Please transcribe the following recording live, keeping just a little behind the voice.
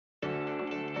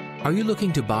Are you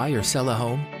looking to buy or sell a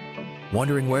home?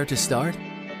 Wondering where to start?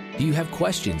 Do you have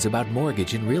questions about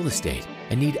mortgage and real estate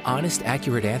and need honest,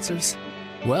 accurate answers?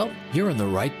 Well, you're in the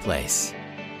right place.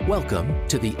 Welcome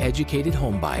to The Educated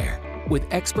Homebuyer with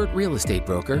expert real estate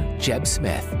broker Jeb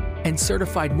Smith and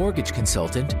certified mortgage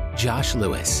consultant Josh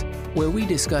Lewis, where we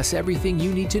discuss everything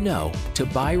you need to know to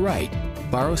buy right,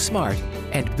 borrow smart,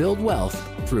 and build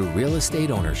wealth through real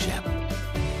estate ownership.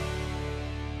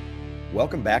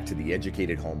 Welcome back to The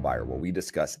Educated Homebuyer, where we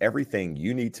discuss everything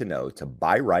you need to know to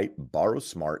buy right, borrow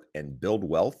smart, and build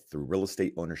wealth through real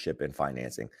estate ownership and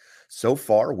financing. So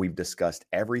far, we've discussed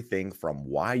everything from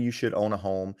why you should own a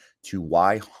home to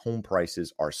why home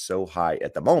prices are so high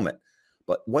at the moment.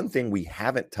 But one thing we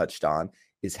haven't touched on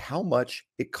is how much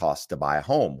it costs to buy a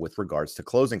home with regards to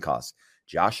closing costs.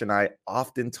 Josh and I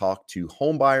often talk to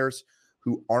home buyers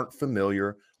who aren't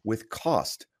familiar with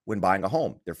cost when buying a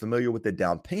home. They're familiar with the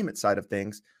down payment side of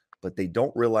things, but they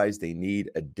don't realize they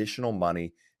need additional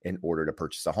money in order to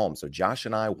purchase a home. So Josh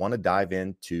and I want to dive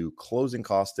into closing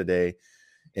costs today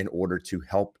in order to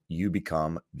help you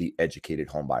become the educated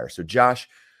home buyer. So Josh,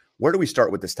 where do we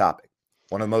start with this topic?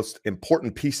 One of the most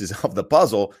important pieces of the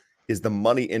puzzle is the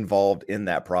money involved in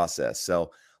that process.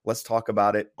 So let's talk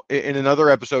about it. In another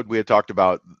episode, we had talked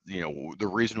about, the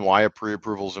reason why a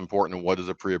pre-approval is important and what does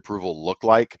a pre-approval look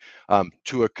like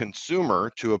to a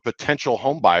consumer, to a potential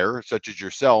home buyer such as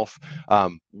yourself.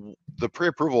 The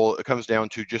pre-approval, it comes down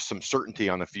to just some certainty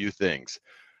on a few things.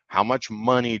 How much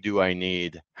money do I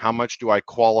need? How much do I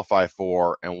qualify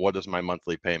for? And what does my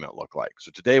monthly payment look like? So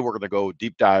today we're going to go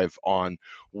deep dive on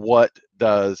what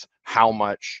does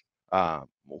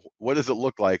it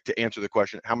look like to answer the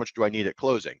question, how much do I need at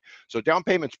closing? So down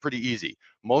payment's pretty easy.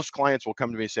 Most clients will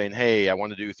come to me saying, hey, I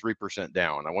want to do 3%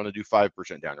 down. I want to do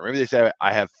 5% down. Or maybe they say,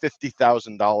 I have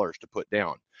 $50,000 to put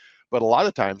down. But a lot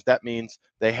of times that means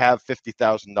they have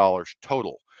 $50,000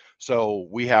 total. So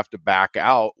we have to back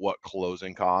out what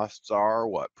closing costs are,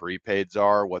 what prepaids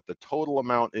are, what the total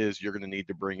amount is you're going to need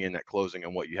to bring in at closing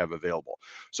and what you have available.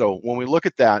 So when we look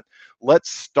at that, let's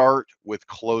start with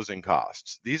closing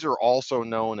costs. These are also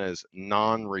known as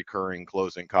non-recurring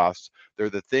closing costs. They're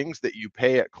the things that you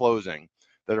pay at closing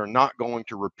that are not going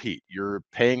to repeat. You're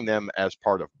paying them as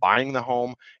part of buying the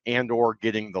home and or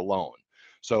getting the loan.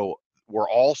 So we're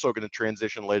also going to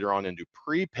transition later on into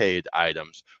prepaid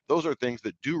items. Those are things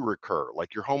that do recur,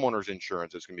 like your homeowner's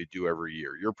insurance is going to be due every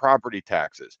year, your property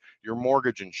taxes, your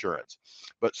mortgage insurance.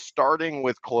 But starting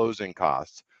with closing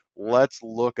costs, let's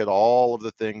look at all of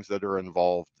the things that are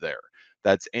involved there.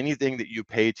 That's anything that you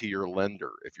pay to your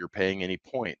lender, if you're paying any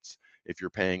points, if you're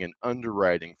paying an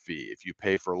underwriting fee, if you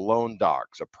pay for loan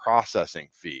docs, a processing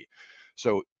fee.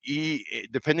 So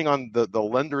depending on the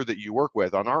lender that you work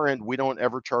with, on our end, we don't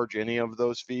ever charge any of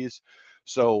those fees.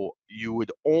 So you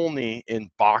would only, in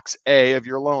box A of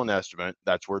your loan estimate,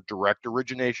 that's where direct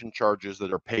origination charges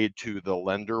that are paid to the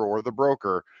lender or the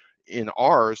broker. In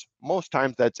ours, most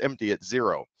times that's empty at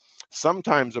zero.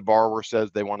 Sometimes a borrower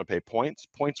says they want to pay points.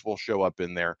 Points will show up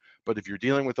in there. But if you're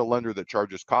dealing with a lender that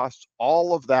charges costs,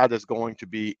 all of that is going to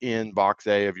be in box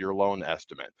A of your loan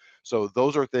estimate. So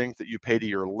those are things that you pay to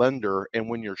your lender. And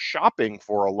when you're shopping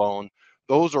for a loan,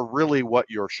 those are really what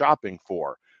you're shopping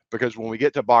for. Because when we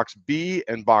get to box B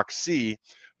and box C,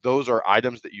 those are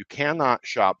items that you cannot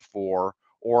shop for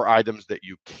or items that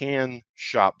you can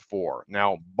shop for.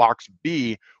 Now, box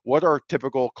B, what are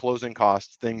typical closing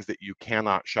costs, things that you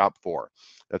cannot shop for?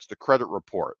 That's the credit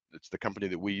report. It's the company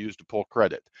that we use to pull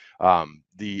credit.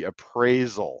 The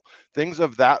appraisal, things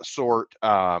of that sort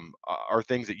are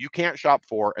things that you can't shop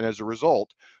for. And as a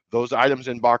result, those items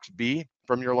in box B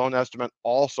from your loan estimate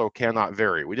also cannot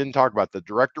vary. We didn't talk about the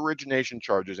direct origination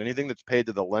charges, anything that's paid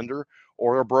to the lender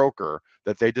or a broker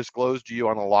that they disclose to you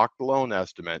on a locked loan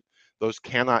estimate. Those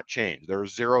cannot change.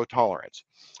 There's zero tolerance.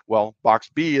 Well, box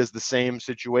B is the same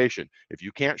situation. If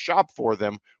you can't shop for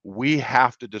them, we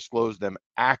have to disclose them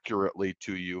accurately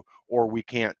to you, or we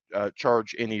can't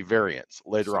charge any variance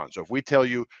later on. So if we tell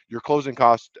you your closing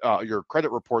cost, your credit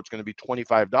report is going to be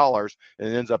 $25 and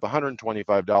it ends up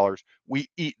 $125, we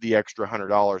eat the extra $100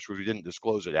 because we didn't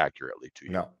disclose it accurately to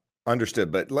you. No,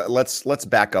 understood. But let's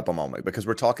back up a moment because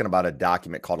we're talking about a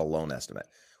document called a loan estimate.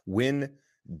 When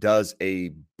does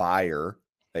a buyer,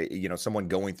 someone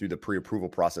going through the pre-approval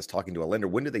process, talking to a lender,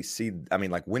 when do they see,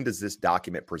 when does this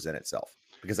document present itself?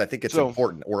 Because I think it's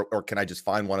important. Or can I just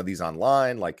find one of these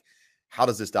online? Like, how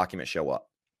does this document show up?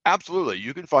 Absolutely.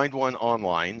 You can find one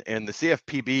online, and the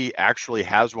CFPB actually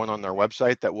has one on their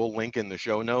website that we'll link in the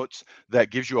show notes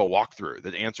that gives you a walkthrough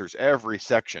that answers every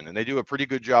section. And they do a pretty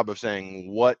good job of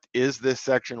saying, what is this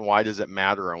section? Why does it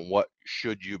matter? And what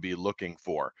should you be looking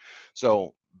for?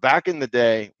 So back in the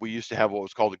day, we used to have what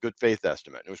was called a good faith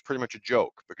estimate. It was pretty much a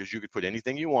joke because you could put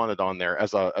anything you wanted on there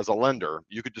as a lender.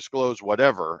 You could disclose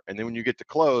whatever, and then when you get to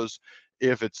close,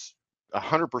 if it's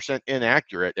 100%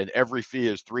 inaccurate and every fee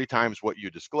is 3 times what you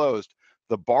disclosed,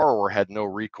 the borrower had no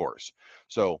recourse.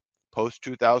 So post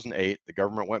 2008, the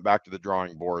government went back to the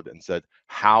drawing board and said,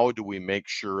 how do we make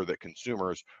sure that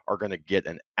consumers are going to get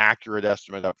an accurate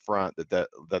estimate up front that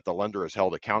the lender is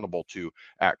held accountable to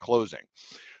at closing?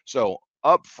 So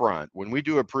upfront, when we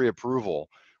do a pre-approval,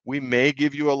 we may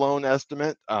give you a loan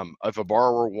estimate if a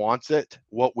borrower wants it.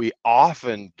 What we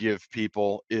often give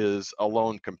people is a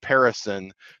loan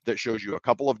comparison that shows you a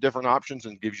couple of different options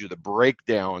and gives you the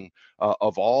breakdown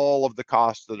of all of the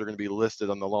costs that are going to be listed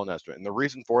on the loan estimate. And the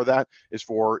reason for that is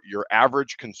for your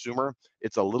average consumer,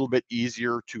 it's a little bit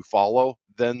easier to follow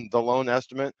than the loan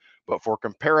estimate. But for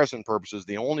comparison purposes,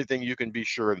 the only thing you can be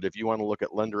sure that if you want to look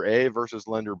at lender A versus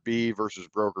lender B versus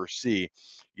broker C,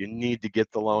 you need to get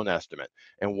the loan estimate.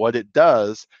 And what it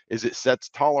does is it sets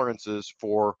tolerances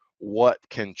for what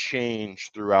can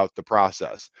change throughout the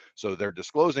process. So they're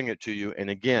disclosing it to you. And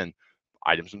again,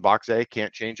 items in box A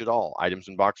can't change at all. Items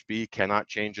in box B cannot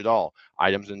change at all.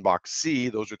 Items in box C,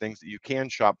 those are things that you can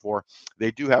shop for.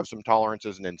 They do have some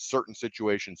tolerances, and in certain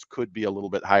situations could be a little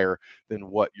bit higher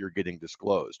than what you're getting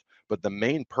disclosed. But the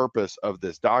main purpose of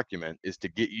this document is to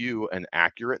get you an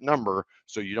accurate number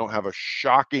so you don't have a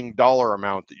shocking dollar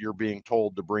amount that you're being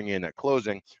told to bring in at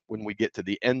closing when we get to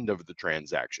the end of the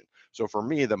transaction. So for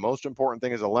me, the most important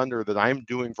thing as a lender that I'm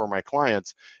doing for my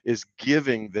clients is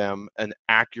giving them an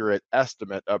accurate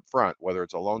estimate up front, whether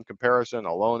it's a loan comparison,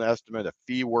 a loan estimate, a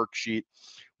fee worksheet.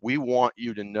 We want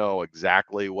you to know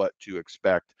exactly what to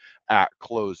expect at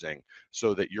closing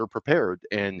so that you're prepared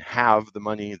and have the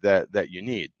money that you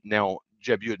need. Now,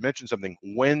 Jeb, you had mentioned something.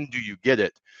 When do you get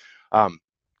it?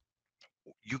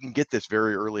 You can get this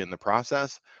very early in the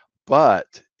process, but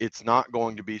it's not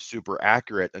going to be super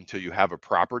accurate until you have a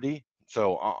property.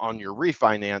 So on your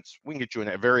refinance, we can get you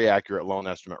a very accurate loan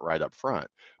estimate right up front.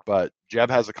 But Jeb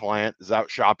has a client is out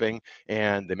shopping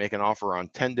and they make an offer on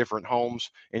 10 different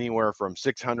homes, anywhere from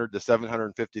 $600,000 to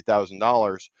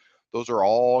 $750,000. Those are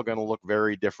all going to look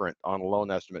very different on a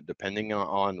loan estimate, depending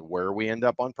on where we end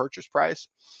up on purchase price.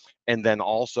 And then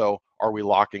also, are we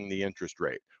locking the interest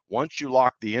rate? Once you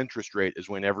lock the interest rate is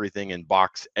when everything in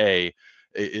box A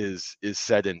is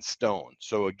set in stone.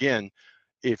 So again,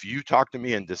 if you talk to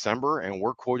me in December and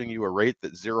we're quoting you a rate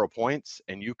that's 0 points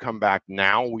and you come back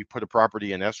now, we put a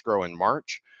property in escrow in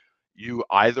March, you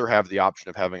either have the option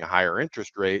of having a higher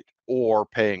interest rate or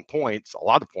paying points, a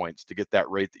lot of points, to get that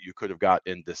rate that you could have got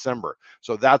in December.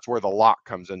 So that's where the lock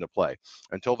comes into play.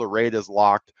 Until the rate is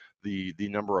locked, the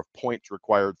number of points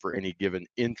required for any given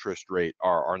interest rate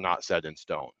are not set in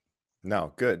stone.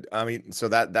 No, good. I mean, so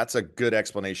that's a good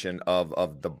explanation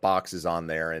of the boxes on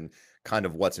there and kind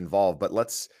of what's involved. But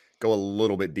let's go a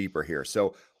little bit deeper here.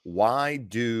 So why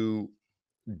do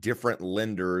different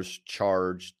lenders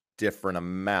charge different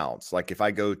amounts? Like if I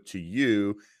go to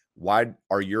you, why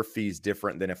are your fees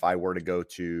different than if I were to go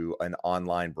to an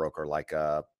online broker like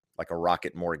a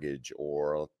Rocket Mortgage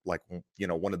or like, you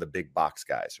know, one of the big box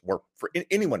guys, or for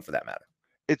anyone for that matter?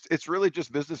 It's really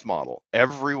just business model.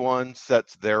 Everyone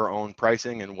sets their own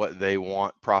pricing and what they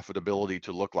want profitability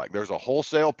to look like. There's a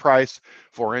wholesale price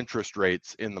for interest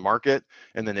rates in the market,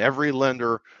 and then every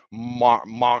lender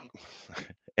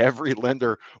every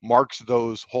lender marks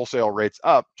those wholesale rates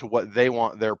up to what they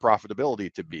want their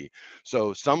profitability to be.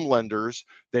 So some lenders,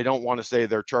 they don't want to say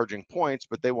they're charging points,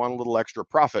 but they want a little extra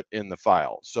profit in the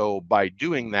file. So by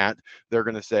doing that, they're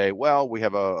going to say, well, we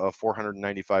have a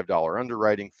 $495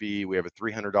 underwriting fee, we have a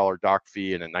 $300 doc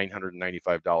fee, and a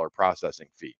 $995 processing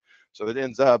fee. So that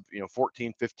ends up, you know,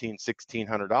 $1,400, $1,500,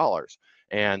 $1,600.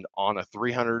 And on a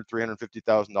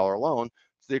 $350,000 loan,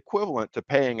 it's the equivalent to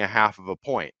paying a half of a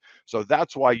point. So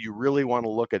that's why you really want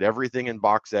to look at everything in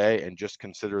box A and just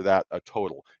consider that a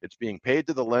total. It's being paid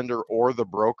to the lender or the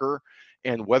broker,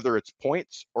 and whether it's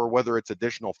points or whether it's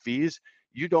additional fees,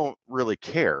 you don't really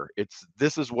care.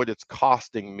 This is what it's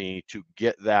costing me to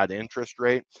get that interest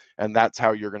rate, and that's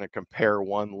how you're going to compare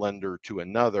one lender to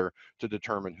another to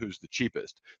determine who's the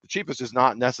cheapest. The cheapest is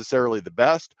not necessarily the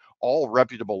best. All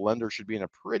reputable lenders should be in a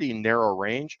pretty narrow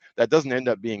range. That doesn't end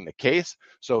up being the case,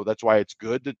 so that's why it's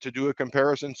good to do a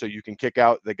comparison, so you can kick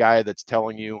out the guy that's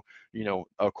telling you, you know,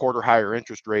 a quarter higher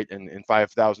interest rate and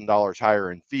 $5,000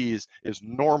 higher in fees is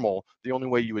normal. The only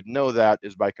way you would know that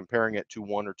is by comparing it to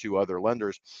one or two other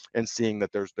lenders and seeing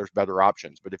that there's better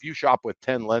options. But if you shop with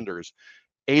 10 lenders,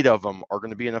 8 of them are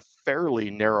going to be in a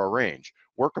fairly narrow range.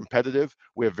 We're competitive.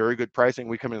 We have very good pricing.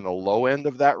 We come in the low end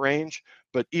of that range,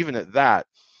 but even at that,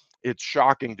 it's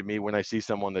shocking to me when I see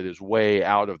someone that is way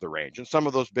out of the range. And some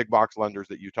of those big box lenders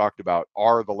that you talked about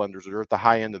are the lenders that are at the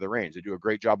high end of the range. They do a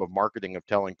great job of marketing, of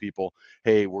telling people,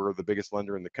 hey, we're the biggest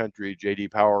lender in the country,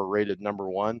 JD Power rated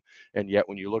 #1. And yet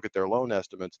when you look at their loan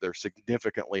estimates, they're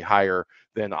significantly higher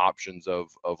than options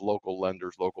of local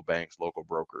lenders, local banks, local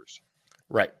brokers.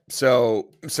 Right. So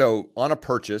on a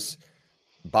purchase,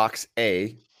 box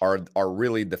A are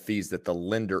really the fees that the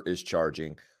lender is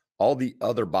charging. All the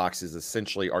other boxes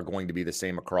essentially are going to be the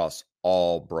same across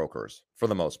all brokers for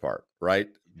the most part, right?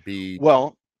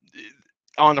 Well,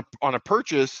 on a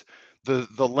purchase, the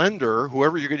lender,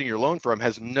 whoever you're getting your loan from,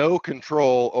 has no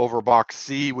control over box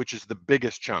C, which is the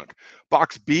biggest chunk.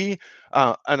 Box B,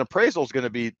 an appraisal is going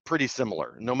to be pretty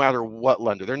similar, no matter what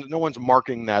lender. No one's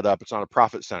marking that up. It's not a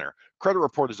profit center. Credit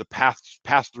report is a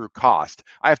pass-through cost.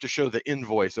 I have to show the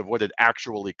invoice of what it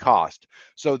actually cost.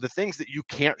 So the things that you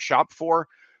can't shop for,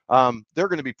 they're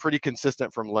going to be pretty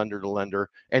consistent from lender to lender.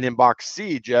 And in box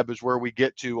C, Jeb, is where we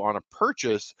get to on a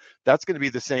purchase. That's going to be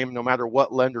the same no matter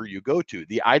what lender you go to.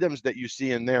 The items that you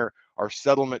see in there are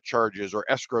settlement charges or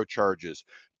escrow charges,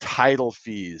 title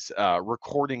fees,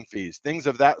 recording fees, things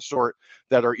of that sort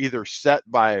that are either set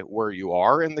by where you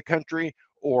are in the country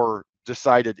or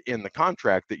decided in the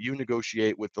contract that you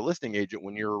negotiate with the listing agent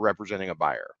when you're representing a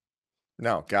buyer.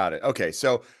 No, got it. Okay.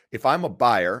 So if I'm a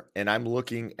buyer and I'm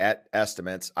looking at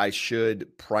estimates, I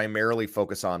should primarily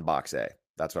focus on box A.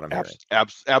 That's what I'm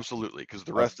hearing. Absolutely, because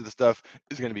the rest of the stuff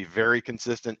is going to be very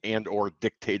consistent and or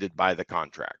dictated by the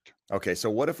contract. Okay. So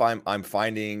what if I'm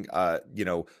finding,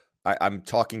 I'm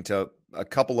talking to a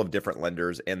couple of different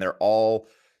lenders and they're all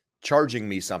charging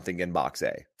me something in box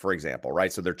A, for example,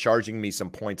 right? So they're charging me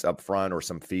some points up front or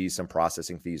some fees, some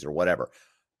processing fees or whatever.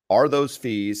 Are those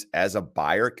fees as a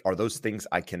buyer, are those things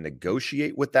I can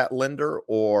negotiate with that lender,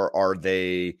 or are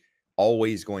they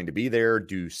always going to be there?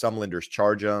 Do some lenders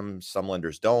charge them? Some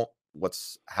lenders don't.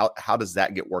 How does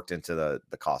that get worked into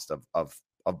the cost of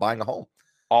buying a home?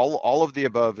 All of the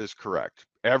above is correct.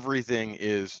 Everything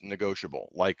is negotiable.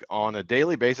 Like on a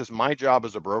daily basis, my job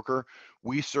as a broker,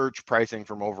 we search pricing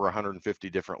from over 150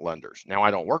 different lenders. Now,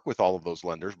 I don't work with all of those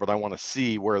lenders, but I want to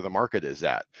see where the market is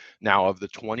at. Now, of the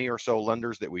 20 or so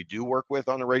lenders that we do work with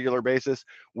on a regular basis,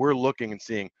 we're looking and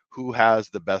seeing who has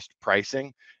the best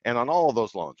pricing. And on all of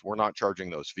those loans, we're not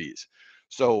charging those fees.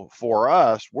 So for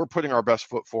us, we're putting our best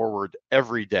foot forward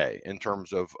every day in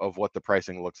terms of what the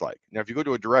pricing looks like. Now, if you go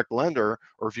to a direct lender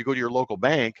or if you go to your local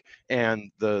bank and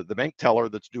the bank teller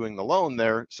that's doing the loan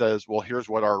there says, well, here's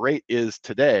what our rate is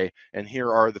today, and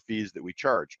here are the fees that we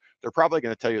charge, they're probably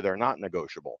going to tell you they're not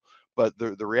negotiable. But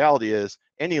the reality is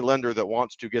any lender that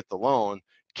wants to get the loan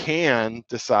can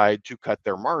decide to cut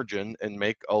their margin and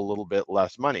make a little bit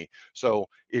less money. So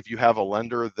if you have a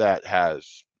lender that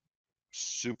has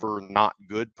super not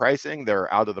good pricing,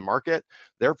 they're out of the market,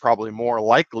 they're probably more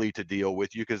likely to deal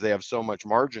with you because they have so much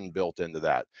margin built into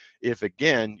that. If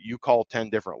again you call 10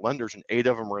 different lenders and 8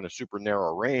 of them are in a super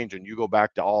narrow range and you go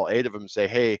back to all 8 of them and say,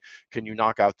 hey, can you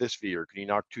knock out this fee or can you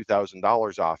knock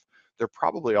 $2,000 off, they're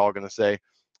probably all going to say,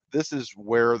 this is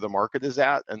where the market is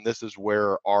at and this is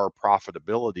where our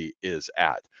profitability is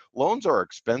at. Loans are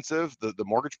expensive. The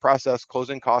mortgage process,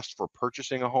 closing costs for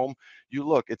purchasing a home, you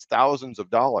look, it's thousands of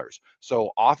dollars.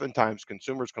 So oftentimes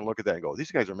consumers can look at that and go,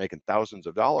 these guys are making thousands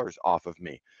of dollars off of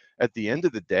me. At the end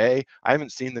of the day, I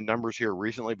haven't seen the numbers here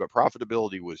recently, but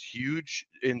profitability was huge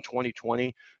in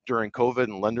 2020 during COVID,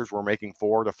 and lenders were making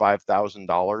 $4,000 to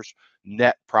 $5,000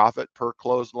 net profit per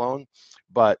closed loan.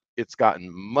 But it's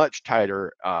gotten much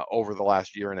tighter over the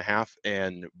last year and a half.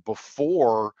 And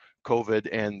before COVID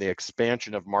and the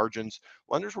expansion of margins,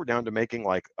 lenders were down to making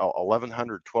like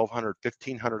 $1,100, $1,200,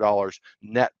 $1,500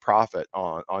 net profit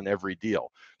on every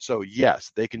deal. So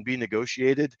yes, they can be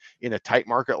negotiated in a tight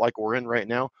market like we're in right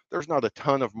now. There's not a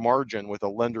ton of margin with a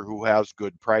lender who has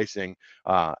good pricing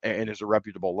and is a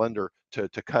reputable lender to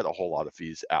cut a whole lot of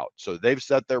fees out. So they've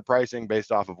set their pricing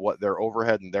based off of what their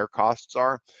overhead and their costs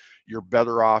are. You're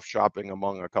better off shopping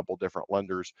among a couple different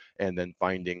lenders and then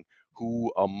finding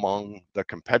who among the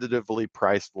competitively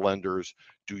priced lenders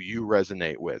do you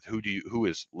resonate with? Who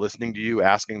is listening to you,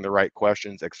 asking the right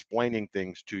questions, explaining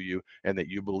things to you, and that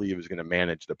you believe is going to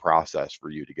manage the process for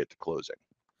you to get to closing.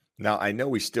 Now, I know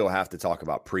we still have to talk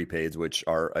about prepaids, which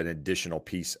are an additional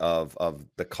piece of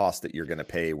the cost that you're going to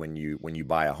pay when you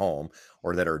buy a home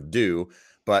or that are due.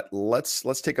 But let's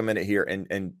take a minute here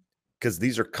and because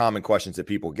these are common questions that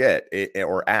people get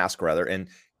or ask rather. And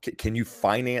can you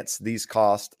finance these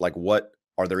costs? Like, what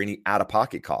are there any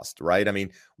out-of-pocket costs? Right? I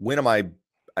mean, when am I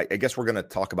guess we're going to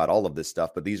talk about all of this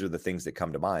stuff, but these are the things that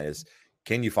come to mind. Is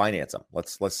can you finance them?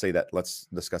 Let's say that. Let's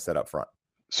discuss that up front.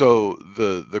 So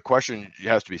the question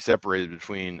has to be separated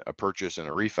between a purchase and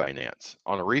a refinance.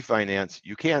 On a refinance,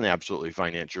 you can absolutely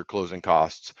finance your closing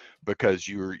costs because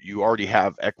you already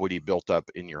have equity built up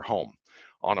in your home.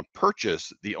 On a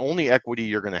purchase, the only equity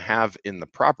you're going to have in the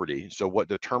property, so what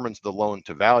determines the loan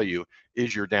to value,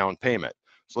 is your down payment.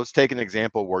 So let's take an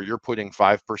example where you're putting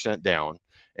 5% down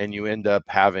and you end up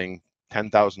having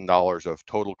 $10,000 of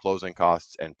total closing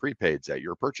costs and prepaids at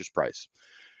your purchase price.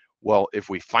 Well, if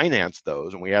we finance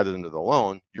those and we add it into the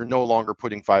loan, you're no longer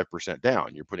putting 5%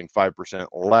 down. You're putting 5%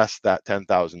 less that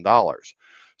 $10,000.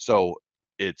 So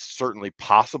it's certainly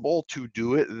possible to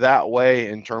do it that way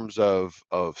in terms of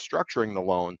structuring the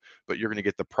loan, but you're going to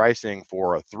get the pricing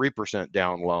for a 3%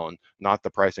 down loan, not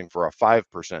the pricing for a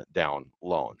 5% down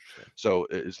loan. So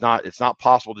it's not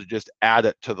possible to just add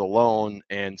it to the loan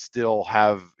and still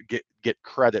get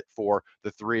credit for the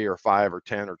 3 or 5 or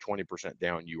 10 or 20%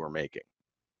 down you are making.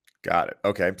 Got it.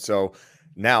 Okay. So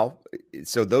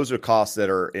those are costs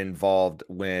that are involved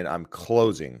when I'm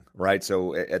closing, right?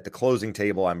 So at the closing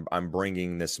table, I'm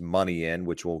bringing this money in,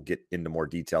 which we'll get into more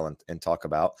detail and talk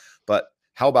about. But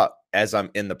how about as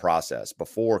I'm in the process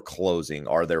before closing?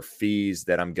 Are there fees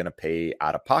that I'm going to pay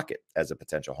out of pocket as a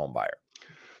potential home buyer?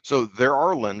 So there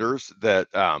are lenders that,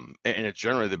 and it's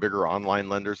generally the bigger online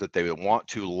lenders that they want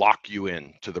to lock you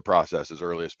in to the process as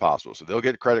early as possible. So they'll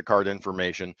get credit card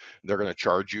information. They're going to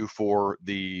charge you for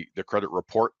the credit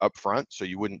report up front, so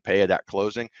you wouldn't pay it at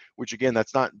closing. Which again,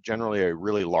 that's not generally a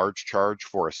really large charge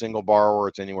for a single borrower.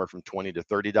 It's anywhere from $20 to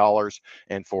 $30,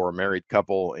 and for a married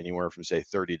couple, anywhere from say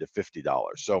 $30 to $50.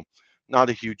 So not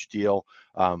a huge deal.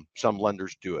 Some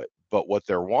lenders do it. But what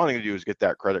they're wanting to do is get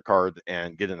that credit card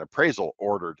and get an appraisal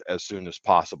ordered as soon as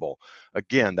possible.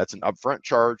 Again, that's an upfront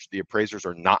charge. The appraisers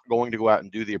are not going to go out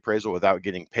and do the appraisal without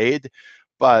getting paid,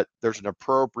 but there's an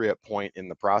appropriate point in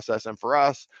the process. And for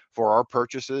us, for our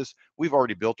purchases, we've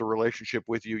already built a relationship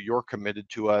with you. You're committed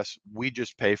to us. We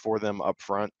just pay for them up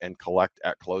front and collect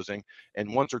at closing.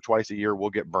 And once or twice a year,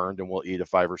 we'll get burned and we'll eat a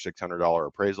 $500 or $600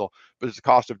 appraisal. But it's the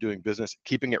cost of doing business,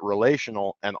 keeping it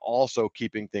relational, and also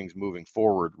keeping things moving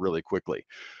forward really quickly.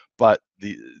 But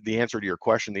the answer to your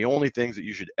question, the only things that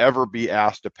you should ever be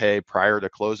asked to pay prior to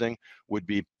closing would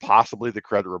be possibly the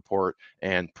credit report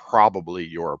and probably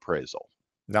your appraisal.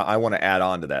 Now, I want to add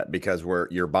on to that because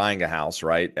you're buying a house,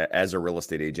 right? As a real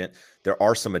estate agent, there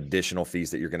are some additional fees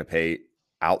that you're going to pay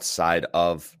outside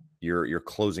of your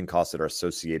closing costs that are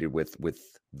associated with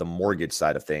the mortgage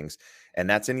side of things, and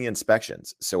that's any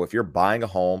inspections. So if you're buying a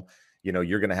home,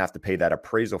 you're going to have to pay that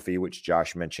appraisal fee, which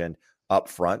Josh mentioned,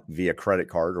 upfront via credit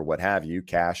card or what have you,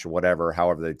 cash or whatever,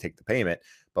 however they take the payment.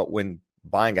 But when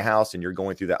buying a house and you're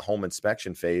going through that home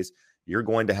inspection phase, you're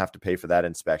going to have to pay for that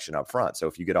inspection up front. So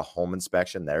if you get a home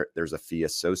inspection, there's a fee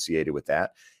associated with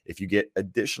that. If you get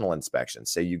additional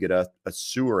inspections, say you get a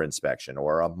sewer inspection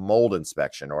or a mold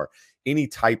inspection or any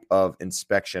type of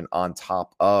inspection on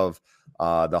top of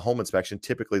the home inspection,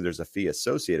 typically there's a fee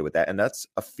associated with that. And that's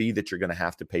a fee that you're going to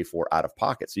have to pay for out of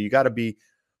pocket. So you got to be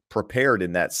prepared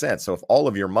in that sense. So if all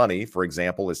of your money, for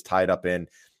example, is tied up in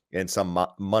some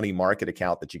money market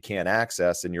account that you can't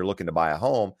access and you're looking to buy a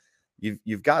home,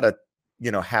 you've got to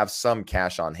have some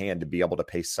cash on hand to be able to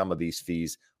pay some of these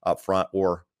fees up front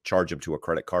or charge them to a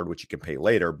credit card, which you can pay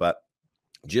later. But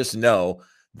just know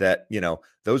that,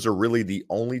 those are really the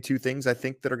only two things I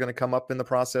think that are going to come up in the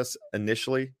process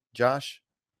initially, Josh.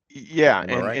 Yeah,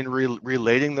 Am I right?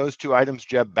 relating those two items,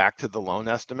 Jeb, back to the loan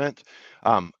estimate,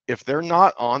 if they're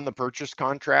not on the purchase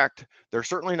contract, they're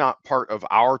certainly not part of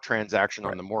our transaction on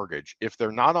Right. the mortgage. If they're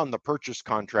not on the purchase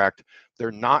contract,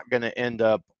 they're not going to end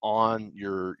up on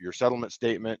your settlement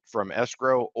statement from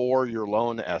escrow or your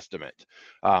loan estimate,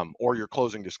 or your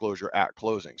closing disclosure at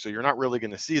closing. So you're not really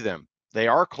going to see them. They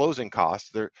are closing costs.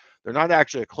 They're not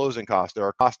actually a closing cost. They're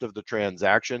a cost of the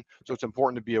transaction. So it's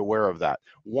important to be aware of that.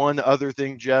 One other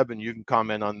thing, Jeb, and you can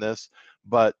comment on this,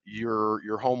 but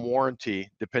your home warranty,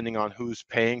 depending on who's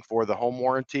paying for the home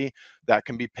warranty, that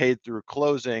can be paid through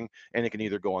closing, and it can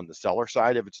either go on the seller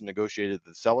side if it's negotiated,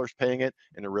 the seller's paying it.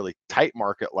 In a really tight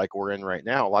market like we're in right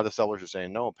now, a lot of sellers are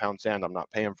saying, no, pound sand, I'm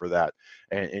not paying for that.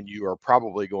 And you are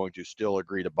probably going to still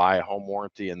agree to buy a home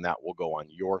warranty, and that will go on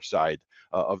your side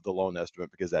of the loan estimate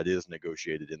because that is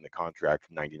negotiated in the contract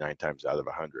 99 times out of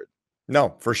 100.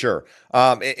 No, for sure.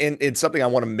 And something I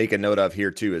want to make a note of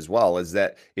here too, as well, is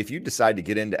that if you decide to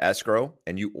get into escrow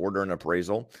and you order an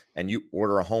appraisal and you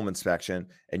order a home inspection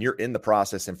and you're in the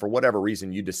process and for whatever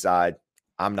reason you decide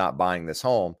I'm not buying this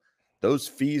home, those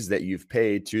fees that you've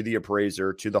paid to the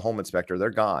appraiser, to the home inspector, they're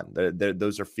gone.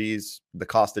 Those are fees, the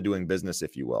cost of doing business,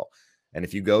 if you will. And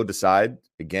if you go decide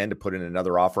again to put in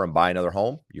another offer and buy another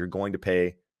home, you're going to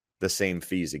pay the same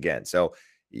fees again. So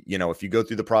You know, if you go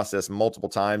through the process multiple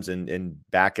times and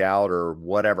back out or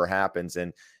whatever happens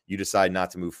and you decide not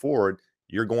to move forward,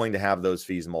 you're going to have those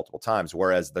fees multiple times.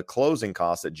 Whereas the closing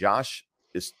costs that Josh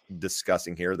is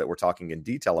discussing here, that we're talking in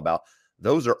detail about,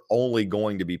 those are only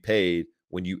going to be paid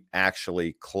when you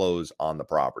actually close on the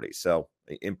property. So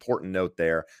important note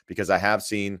there, because I have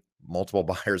seen multiple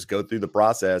buyers go through the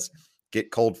process,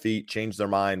 get cold feet, change their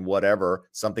mind, whatever,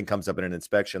 something comes up in an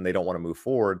inspection, they don't want to move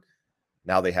forward.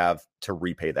 Now they have to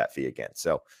repay that fee again.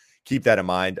 So keep that in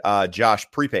mind. Josh,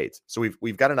 prepaids. So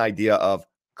we've got an idea of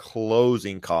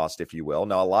closing cost, if you will.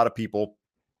 Now, a lot of people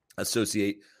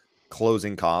associate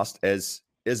closing cost as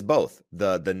both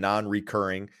the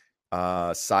non-recurring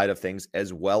side of things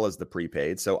as well as the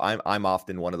prepaid. So I'm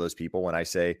often one of those people when I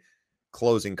say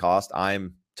closing cost,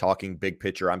 I'm talking big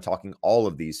picture. I'm talking all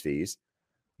of these fees.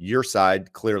 Your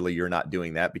side, clearly you're not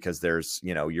doing that because there's,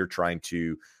 you're trying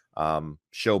to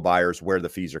show buyers where the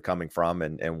fees are coming from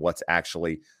and what's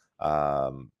actually,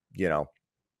 part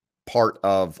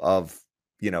of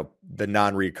the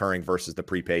non-recurring versus the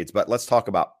prepaids. But let's talk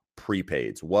about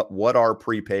prepaids. What are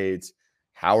prepaids?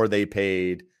 How are they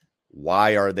paid?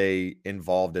 Why are they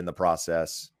involved in the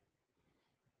process?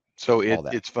 So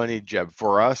it's funny, Jeb,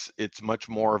 for us, it's much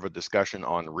more of a discussion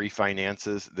on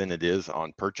refinances than it is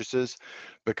on purchases,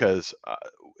 because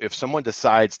if someone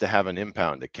decides to have an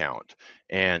impound account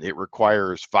and it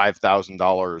requires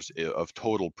 $5,000 of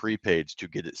total prepaids to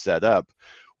get it set up,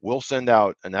 we'll send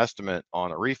out an estimate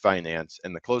on a refinance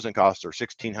and the closing costs are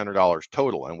 $1,600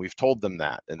 total. And we've told them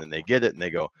that. And then they get it and they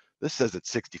go, this says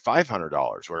it's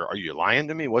 $6,500. Where are you lying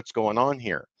to me? What's going on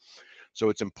here? So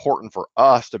it's important for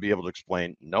us to be able to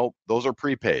explain, nope, those are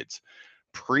prepaids.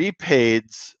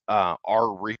 Prepaids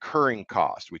are recurring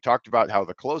costs. We talked about how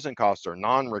the closing costs are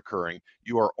non-recurring.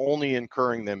 You are only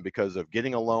incurring them because of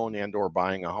getting a loan and or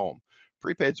buying a home.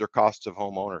 Prepaids are costs of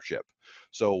home ownership.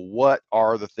 So what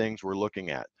are the things we're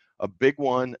looking at? A big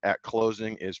one at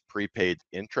closing is prepaid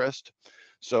interest.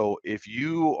 So if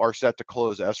you are set to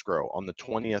close escrow on the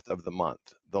 20th of the month,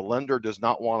 the lender does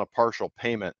not want a partial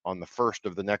payment on the 1st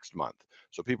of the next month.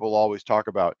 So people always talk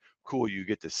about, cool, you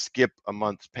get to skip a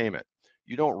month's payment.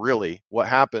 You don't really. What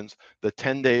happens, the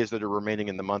 10 days that are remaining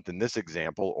in the month in this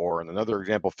example, or in another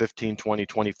example, 15, 20,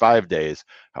 25 days,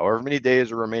 however many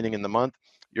days are remaining in the month,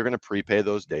 you're going to prepay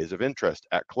those days of interest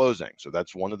at closing. So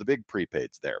that's one of the big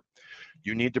prepaids there.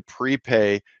 You need to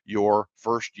prepay your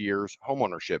first year's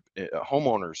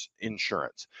homeowner's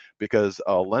insurance, because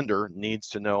a lender needs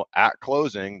to know at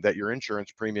closing that your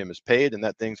insurance premium is paid and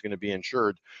that thing's going to be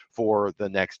insured for the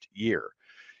next year.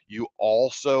 You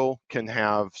also can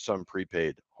have some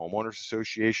prepaid homeowners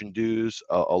association dues,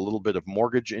 a little bit of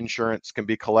mortgage insurance can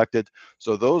be collected.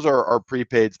 So those are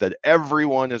prepaids that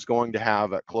everyone is going to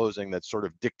have at closing, that's sort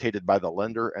of dictated by the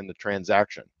lender and the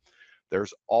transaction.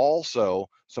 There's also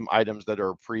some items that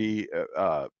are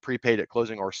prepaid at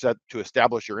closing or set to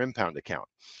establish your impound account.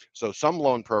 So some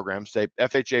loan programs say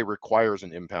FHA requires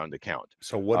an impound account.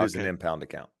 So what is an impound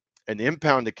account? An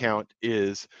impound account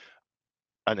is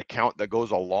an account that goes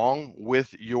along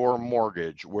with your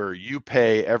mortgage, where you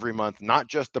pay every month, not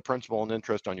just the principal and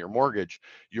interest on your mortgage.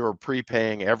 You're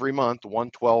prepaying every month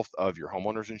 1/12 of your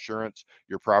homeowner's insurance,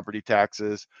 your property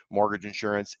taxes, mortgage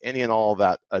insurance, any and all of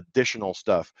that additional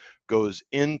stuff goes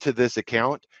into this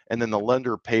account, and then the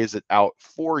lender pays it out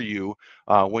for you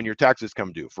when your taxes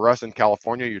come due. For us in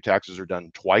California, your taxes are done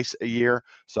twice a year.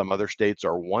 Some other states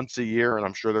are once a year, and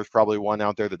I'm sure there's probably one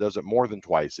out there that does it more than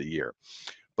twice a year.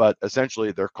 But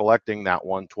essentially they're collecting that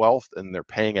 1/12 and they're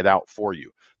paying it out for you.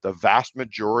 The vast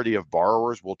majority of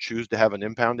borrowers will choose to have an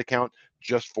impound account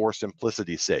just for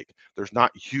simplicity's sake. There's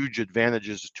not huge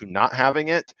advantages to not having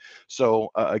it.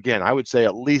 So again, I would say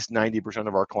at least 90%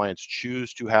 of our clients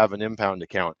choose to have an impound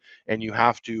account, and you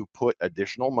have to put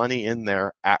additional money in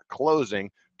there at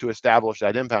closing to establish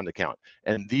that impound account.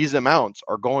 And these amounts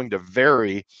are going to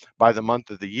vary by the month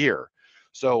of the year.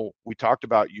 So we talked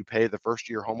about you pay the first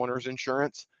year homeowners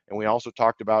insurance, and we also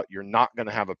talked about you're not going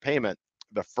to have a payment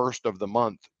the first of the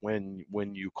month when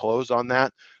you close on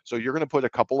that. So you're going to put a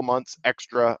couple of months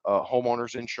extra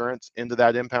homeowners insurance into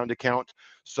that impound account,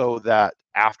 so that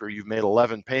after you've made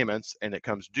 11 payments and it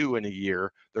comes due in a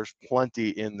year, there's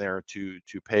plenty in there to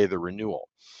pay the renewal.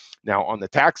 Now on the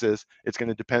taxes, it's going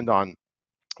to depend on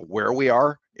where we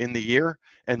are in the year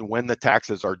and when the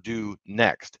taxes are due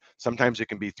next. Sometimes it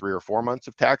can be 3 or 4 months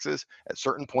of taxes. At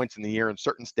certain points in the year in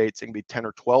certain states, it can be 10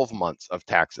 or 12 months of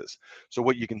taxes. So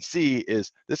what you can see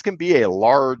is this can be a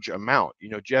large amount.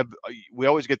 Jeb, we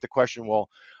always get the question, well,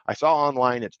 I saw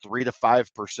online it's 3 to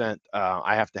 5%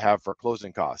 I have to have for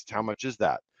closing costs. How much is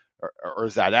that? Or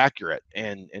is that accurate?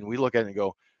 And we look at it and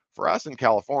go, For us in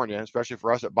California, especially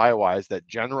for us at BuyWise, that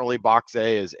generally box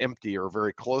A is empty or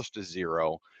very close to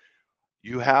zero.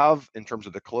 You have, in terms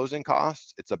of the closing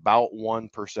costs, it's about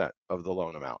 1% of the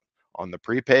loan amount. On the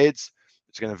prepaids,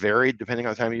 it's going to vary depending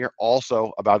on the time of year,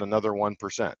 also about another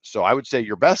 1%. So I would say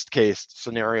your best case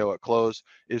scenario at close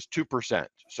is 2%.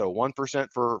 So 1%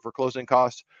 for closing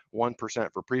costs,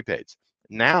 1% for prepaids.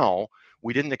 Now,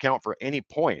 we didn't account for any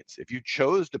points. If you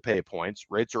chose to pay points,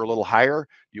 rates are a little higher.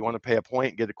 You want to pay a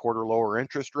point, get a quarter lower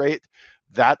interest rate,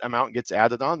 that amount gets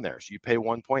added on there. So you pay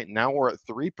 1 point. Now we're at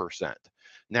 3%.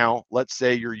 Now, let's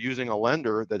say you're using a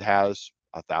lender that has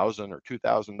 $1,000 or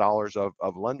 $2,000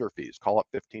 of lender fees, call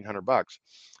it $1,500.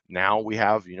 Now we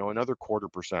have, another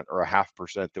 0.25% or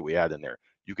 0.5% that we add in there.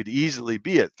 You could easily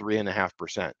be at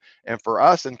 3.5%. And for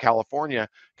us in California,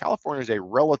 California is a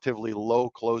relatively low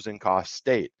closing cost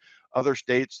state. Other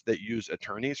states that use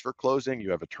attorneys for closing,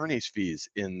 you have attorneys fees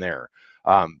in there.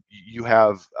 You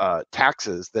have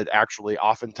taxes that actually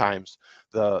oftentimes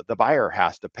the buyer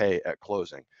has to pay at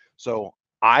closing. So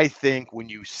I think when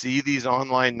you see these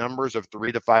online numbers of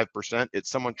 3 to 5%, it's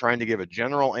someone trying to give a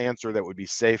general answer that would be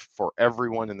safe for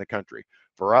everyone in the country.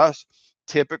 For us,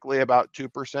 typically about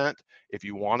 2%. If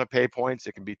you want to pay points,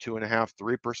 it can be 2.5%,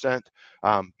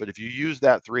 3%. But if you use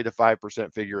that 3 to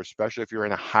 5% figure, especially if you're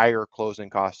in a higher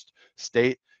closing cost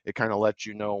state, it kind of lets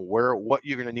you know what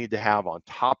you're going to need to have on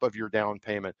top of your down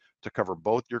payment to cover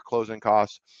both your closing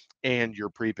costs and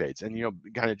your prepaids. And,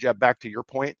 kind of, Jeff, back to your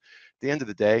point, at the end of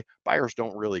the day, buyers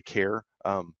don't really care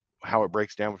how it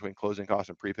breaks down between closing costs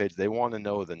and prepaids. They want to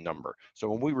know the number. So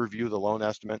when we review the loan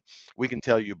estimate, we can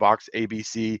tell you box A, B,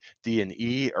 C, D, and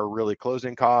E are really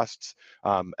closing costs.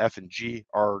 F and G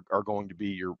are going to be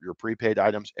your prepaid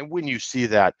items. And when you see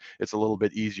that, it's a little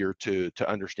bit easier to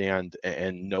understand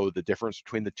and know the difference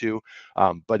between the two.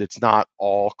 But it's not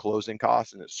all closing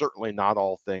costs, and it's certainly not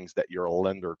all things that your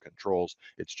lender controls.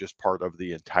 It's just part of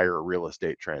the entire real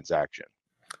estate transaction.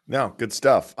 No, good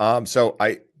stuff.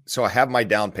 So I have my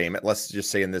down payment. Let's just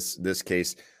say in this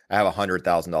case, I have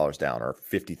 $100,000 down or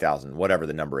 50,000, whatever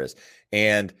the number is.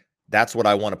 And that's what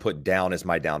I want to put down as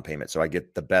my down payment. So I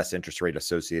get the best interest rate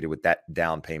associated with that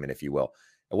down payment, if you will.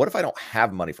 And what if I don't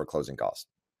have money for closing costs?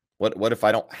 What if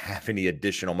I don't have any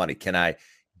additional money? Can I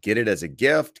get it as a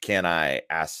gift? Can I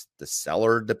ask the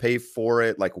seller to pay for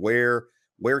it? Like where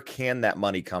can that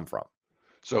money come from?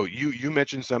 So you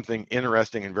mentioned something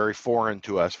interesting and very foreign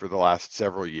to us for the last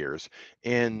several years.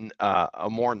 In a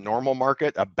more normal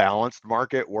market, a balanced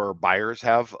market where buyers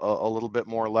have a little bit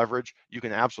more leverage, you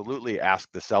can absolutely ask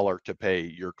the seller to pay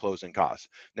your closing costs.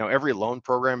 Now, every loan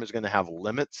program is going to have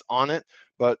limits on it,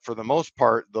 but for the most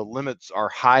part, the limits are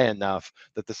high enough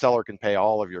that the seller can pay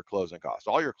all of your closing costs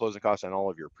and all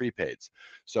of your prepaids.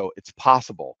 So it's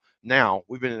possible. Now,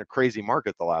 we've been in a crazy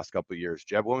market the last couple of years.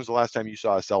 Jeb, when was the last time you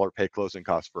saw a seller pay closing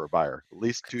costs for a buyer? At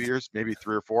least 2 years, maybe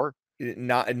 3 or 4?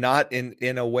 Not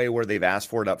in a way where they've asked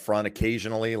for it up front.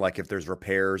 Occasionally, like if there's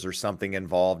repairs or something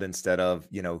involved, instead of,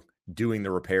 doing the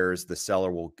repairs, the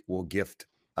seller will gift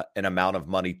an amount of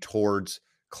money towards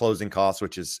closing costs,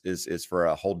 which is for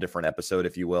a whole different episode,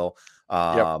 if you will.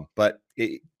 Yep. But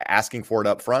asking for it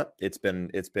up front, it's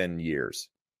been years.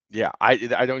 Yeah, I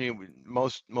don't even,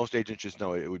 most agents just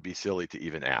know it would be silly to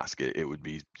even ask. It would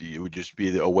just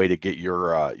be a way to get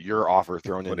your offer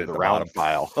thrown into the round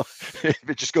pile.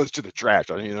 It just goes to the trash.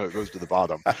 I don't even know it goes to the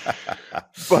bottom.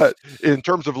 But in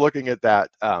terms of looking at that,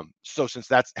 so since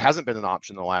that hasn't been an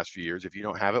option in the last few years, if you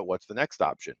don't have it, what's the next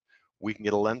option? We can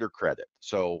get a lender credit.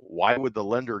 So why would the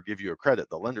lender give you a credit?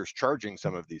 The lender's charging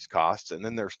some of these costs, and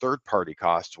then there's third-party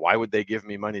costs. Why would they give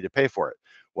me money to pay for it?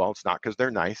 Well, it's not because they're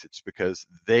nice. It's because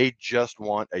they just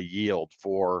want a yield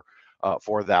for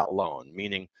that loan,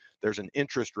 meaning there's an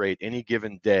interest rate any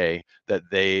given day that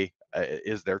they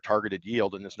is their targeted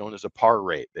yield, and it's known as a par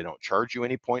rate. They don't charge you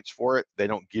any points for it. They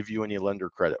don't give you any lender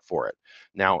credit for it.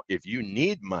 Now, if you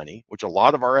need money, which a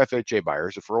lot of our FHA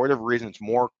buyers, if for whatever reason it's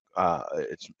more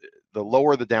it's the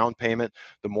lower the down payment,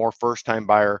 the more first-time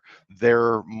buyer,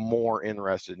 they're more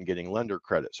interested in getting lender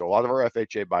credit. So a lot of our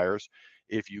FHA buyers,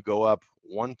 if you go up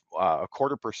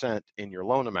 0.25% in your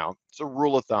loan amount, it's a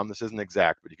rule of thumb, this isn't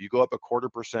exact, but if you go up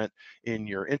 0.25% in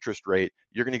your interest rate,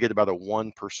 you're going to get about a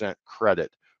 1%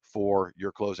 credit for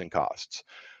your closing costs.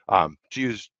 To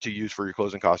use for your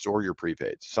closing costs or your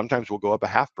prepaids. Sometimes we'll go up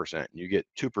 0.5% and you get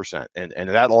 2%. And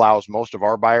that allows most of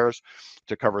our buyers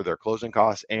to cover their closing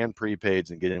costs and prepaids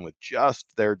and get in with just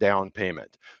their down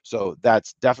payment. So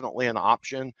that's definitely an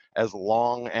option as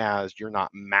long as you're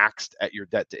not maxed at your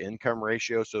debt to income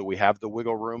ratio. So we have the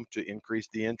wiggle room to increase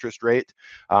the interest rate.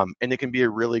 And it can be a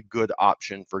really good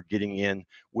option for getting in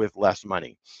with less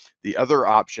money. The other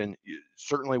option,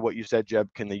 Certainly what you said,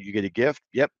 Jeb, can you get a gift?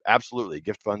 Yep, absolutely.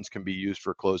 Gift funds can be used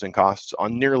for closing costs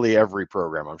on nearly every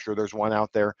program. I'm sure there's one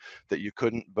out there that you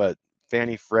couldn't, but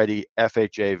Fannie, Freddie,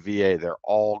 FHA, VA, they're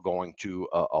all going to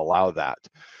allow that.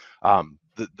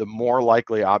 The more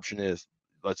likely option is,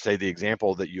 let's say the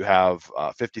example that you have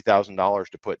 $50,000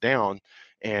 to put down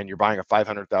and you're buying a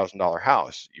 $500,000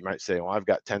 house. You might say, well, I've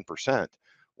got 10%.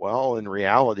 Well, in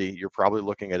reality, you're probably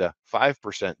looking at a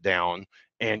 5% down,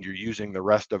 and you're using the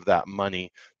rest of that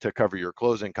money to cover your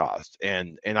closing costs.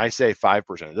 And I say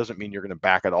 5%. It doesn't mean you're going to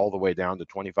back it all the way down to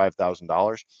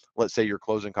 $25,000. Let's say your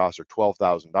closing costs are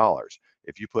 $12,000.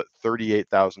 If you put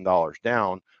 $38,000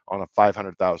 down on a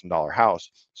 $500,000 house,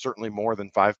 certainly more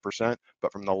than 5%,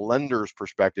 but from the lender's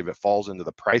perspective, it falls into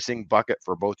the pricing bucket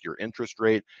for both your interest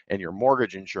rate and your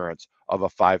mortgage insurance of a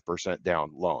 5%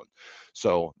 down loan.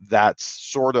 So that's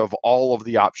sort of all of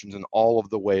the options and all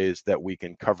of the ways that we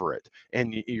can cover it.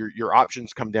 And your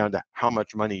options come down to how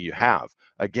much money you have.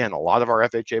 Again, a lot of our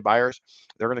FHA buyers,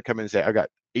 they're going to come in and say, I got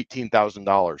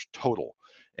 $18,000 total.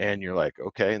 And you're like,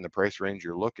 okay, in the price range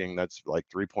you're looking, that's like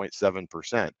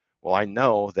 3.7%. Well, I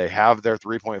know they have their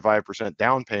 3.5%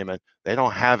 down payment. They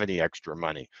don't have any extra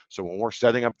money. So when we're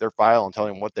setting up their file and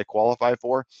telling them what they qualify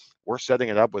for, we're setting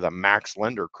it up with a max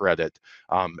lender credit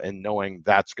and knowing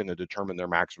that's going to determine their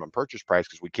maximum purchase price,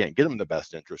 because we can't get them the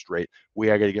best interest rate. We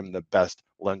got to give them the best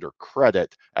lender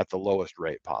credit at the lowest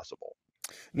rate possible.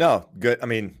 No, good. I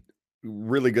mean,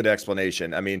 really good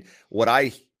explanation. I mean, what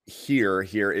I hear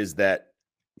here is that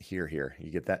here,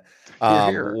 you get that?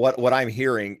 What I'm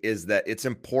hearing is that it's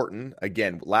important.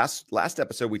 Again, last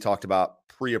episode, we talked about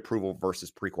pre-approval versus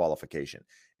pre-qualification.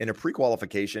 In a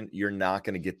pre-qualification, you're not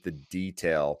going to get the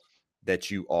detail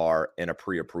that you are in a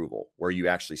pre-approval, where you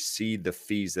actually see the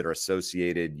fees that are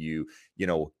associated. You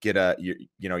get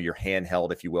your hand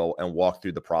held, if you will, and walk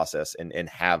through the process and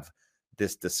have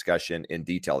this discussion in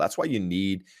detail. That's why you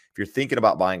need, if you're thinking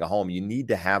about buying a home, you need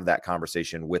to have that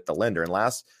conversation with the lender. And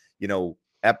last,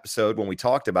 episode, when we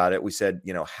talked about it, we said,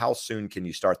 how soon can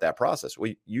you start that process?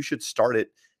 Well, you should start it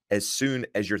as soon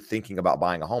as you're thinking about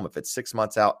buying a home. If it's 6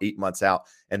 months out, 8 months out.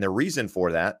 And the reason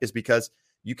for that is because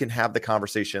you can have the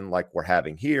conversation like we're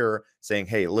having here, saying,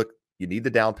 hey, look, you need the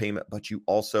down payment, but you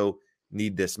also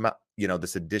need this,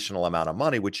 this additional amount of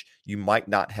money, which you might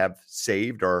not have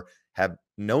saved or have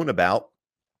known about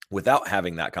without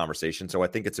having that conversation. So I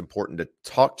think it's important to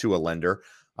talk to a lender,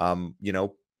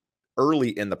 early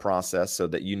in the process, so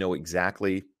that you know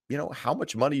exactly, how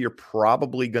much money you're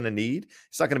probably going to need.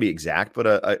 It's not going to be exact, but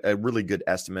a really good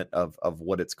estimate of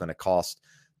what it's going to cost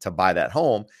to buy that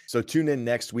home. So tune in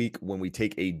next week when we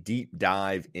take a deep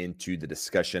dive into the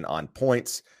discussion on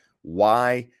points,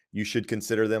 why you should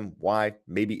consider them, why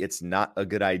maybe it's not a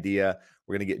good idea.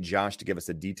 We're going to get Josh to give us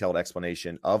a detailed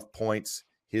explanation of points,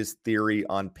 his theory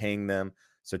on paying them.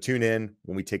 So tune in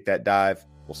when we take that dive.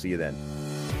 We'll see you then.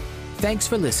 Thanks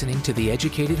for listening to The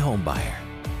Educated Homebuyer.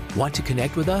 Want to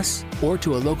connect with us or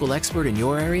to a local expert in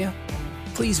your area?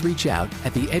 Please reach out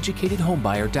at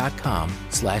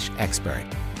theeducatedhomebuyer.com/expert.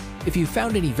 If you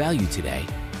found any value today,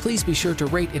 please be sure to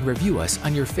rate and review us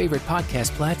on your favorite podcast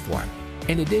platform.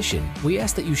 In addition, we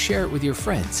ask that you share it with your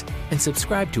friends and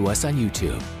subscribe to us on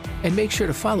YouTube. And make sure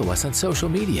to follow us on social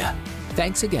media.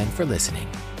 Thanks again for listening.